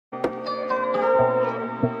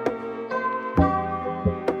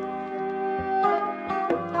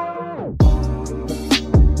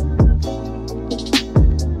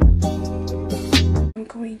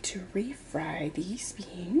these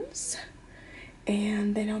beans,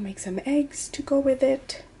 and then I'll make some eggs to go with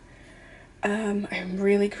it. I'm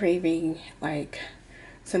really craving like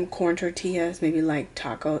some corn tortillas, maybe like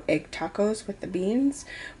egg tacos with the beans,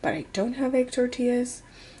 but I don't have egg tortillas.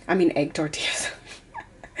 I mean egg tortillas.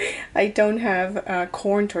 I don't have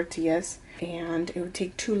corn tortillas, and it would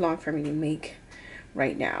take too long for me to make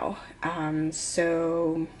right now.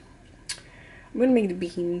 So I'm gonna make the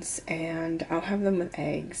beans, and I'll have them with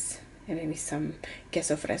eggs and maybe some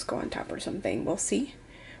queso fresco on top or something. We'll see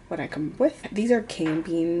what I come up with. These are canned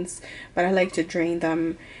beans, but I like to drain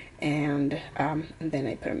them and then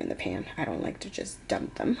I put them in the pan. I don't like to just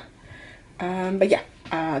dump them. But yeah,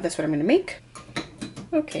 that's what I'm gonna make.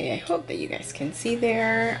 Okay, I hope that you guys can see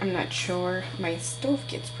there. I'm not sure. My stove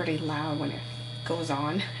gets pretty loud when it goes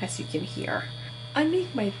on, as you can hear. I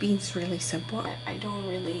make my beans really simple. I don't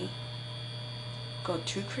really go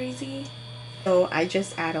too crazy. So I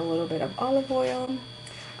just add a little bit of olive oil.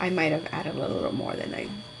 I might have added a little more than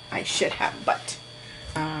I should have, but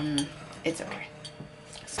it's okay.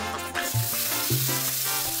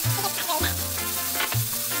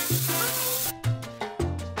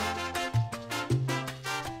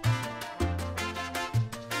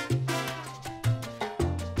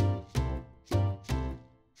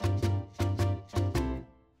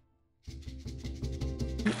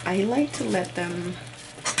 I like to let them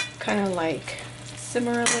kind of like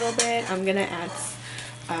simmer a little bit. I'm gonna add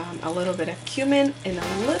a little bit of cumin and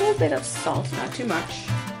a little bit of salt, not too much.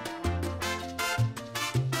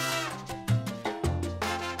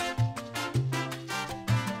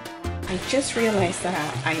 I just realized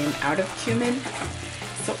that I am out of cumin,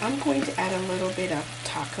 so I'm going to add a little bit of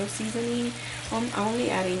taco seasoning. I'm only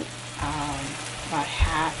adding about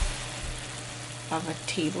half of a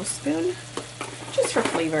tablespoon, just for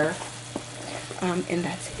flavor, and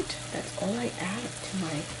that's it. That's all I add to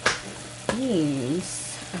my beans.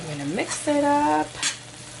 I'm gonna mix it up,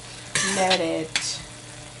 let it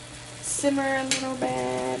simmer a little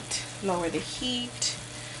bit, lower the heat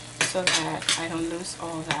so that I don't lose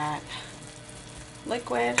all that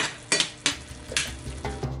liquid.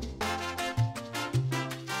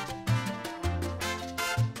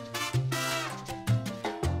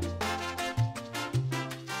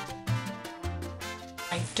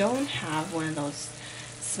 I don't have one of those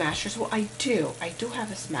smashers. Well, I do have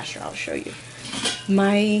a smasher. I'll show you.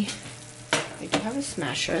 I do have a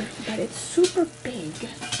smasher, but it's super big.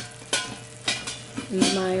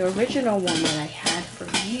 My original one that I had for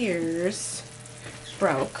years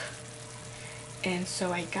broke, and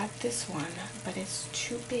so I got this one, but it's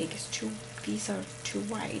too big. These are too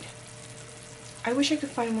wide. I wish I could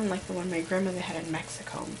find one like the one my grandmother had in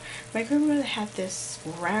Mexico. My grandmother had this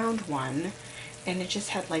round one, and it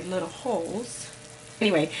just had like little holes.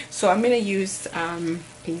 Anyway, so I'm gonna use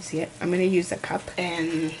can you see it? I'm gonna use a cup,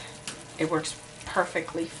 and it works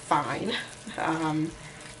perfectly fine.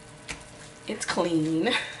 It's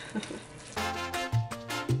clean.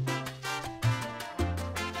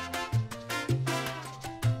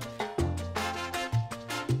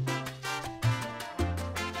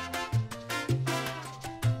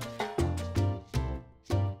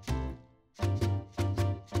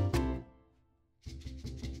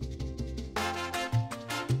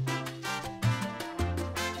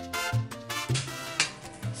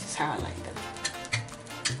 How I like them.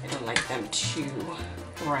 I don't like them too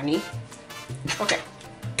runny. Okay,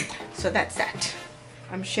 so that's that.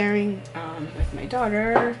 I'm sharing with my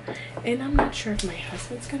daughter, and I'm not sure if my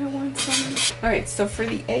husband's gonna want some. All right, so for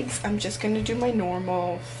the eggs, I'm just gonna do my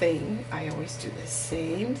normal thing. I always do the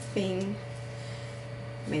same thing,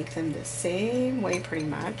 make them the same way pretty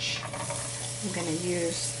much. I'm gonna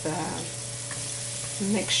use the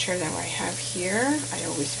mixture that I have here. I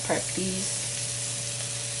always prep these,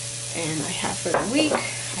 and I have for the week.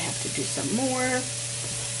 I have to do some more.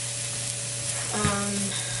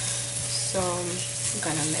 So I'm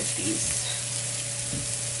gonna let these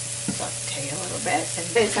saute a little bit. And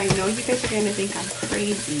this, I know you guys are gonna think I'm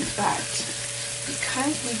crazy, but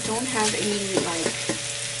because we don't have any, like,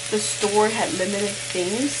 the store had limited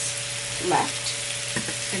things left,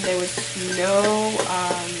 and there was no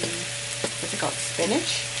what's it called,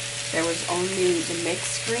 spinach. There was only the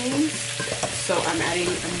mixed greens, so I'm adding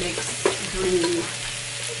a mixed green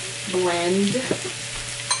blend.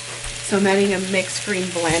 So I'm adding a mixed green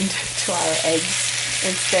blend to our eggs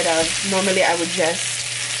instead of, normally I would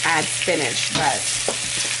just add spinach, but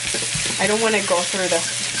I don't want to go through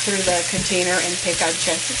the container and pick out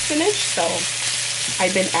just the spinach, so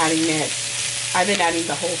I've been adding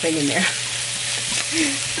the whole thing in there.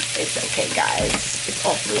 It's okay, guys. It's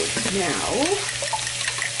all food. Now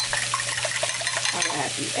I'll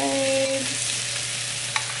add the eggs.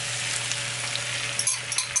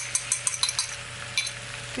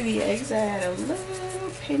 To the eggs, I add a little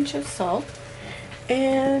pinch of salt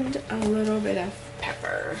and a little bit of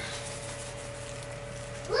pepper.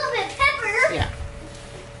 A little bit of pepper? Yeah.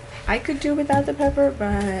 I could do without the pepper,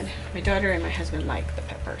 but my daughter and my husband like the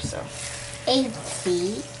pepper, so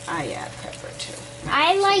I add pepper too.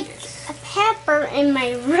 I like a pepper in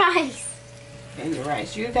my rice. And your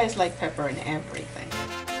rice. You guys like pepper in everything.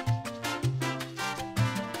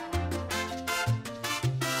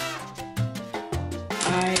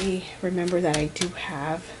 I remember that I do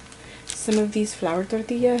have some of these flour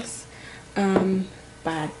tortillas,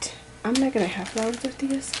 but I'm not gonna have flour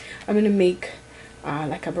tortillas. I'm gonna make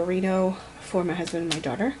like a burrito for my husband and my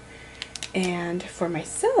daughter, and for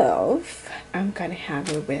myself I'm gonna have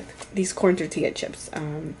it with these corn tortilla chips.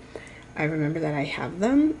 I remember that I have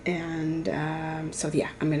them, and so yeah,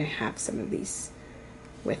 I'm gonna have some of these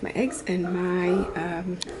with my eggs and my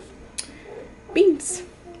beans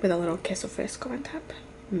with a little queso fresco on top.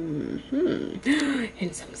 And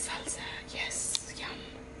some salsa. Yes, yum.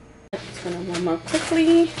 It's gonna warm up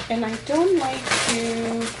quickly, and I don't like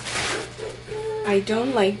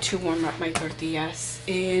to warm up my tortillas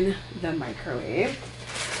in the microwave,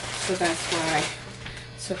 so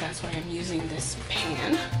that's why I'm using this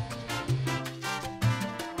pan.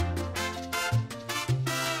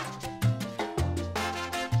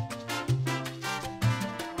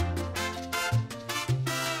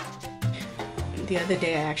 The other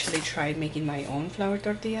day I actually tried making my own flour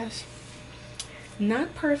tortillas.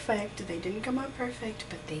 Not perfect, they didn't come out perfect,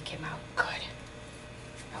 but they came out good.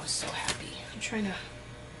 I was so happy. I'm trying to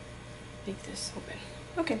make this open.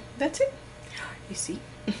 Okay, that's it. You see?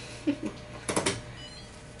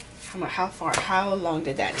 How long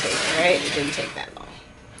did that take, right? It didn't take that long.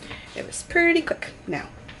 It was pretty quick. Now,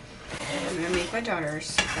 I'm gonna make my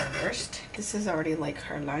daughter's first. This is already like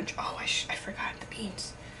her lunch. Oh, I forgot the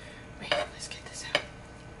beans. Wait, let's get this out.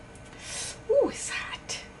 Ooh, it's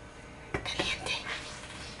hot. Caliente.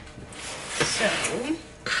 So,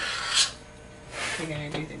 we're gonna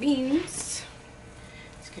do the beans.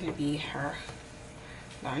 It's gonna be her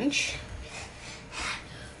lunch.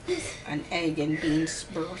 An egg and beans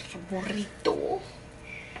burrito.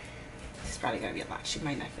 This is probably gonna be a lot. She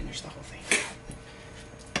might not finish the whole thing.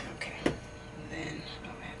 Okay. And then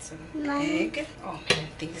I'll add some egg. Oh man, I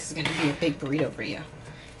think this is gonna be a big burrito for you.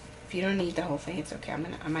 If you don't need the whole thing, it's okay.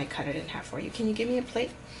 I might cut it in half for you. Can you give me a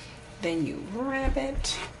plate? Then you wrap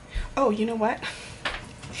it. Oh, you know what?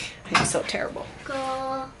 I'm so terrible.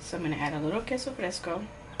 Go. So I'm gonna add a little queso fresco.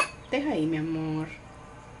 Deja ahí, mi amor.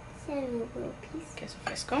 Queso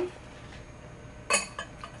fresco.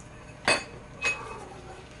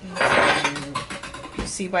 You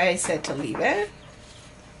see why I said to leave it?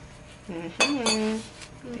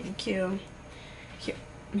 Thank you. Here,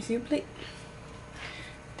 let me see your plate.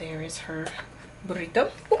 There is her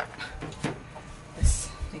burrito. Let's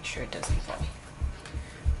make sure it doesn't fall.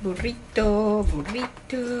 Burrito,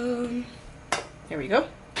 burrito. There we go.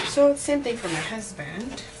 So same thing for my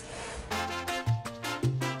husband.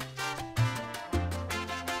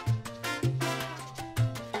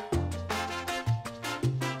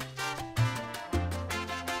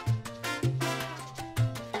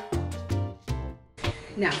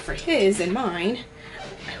 Now for his and mine,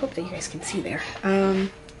 I hope that you guys can see there.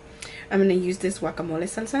 I'm gonna use this guacamole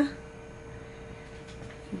salsa.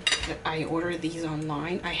 I ordered these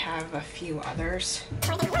online. I have a few others.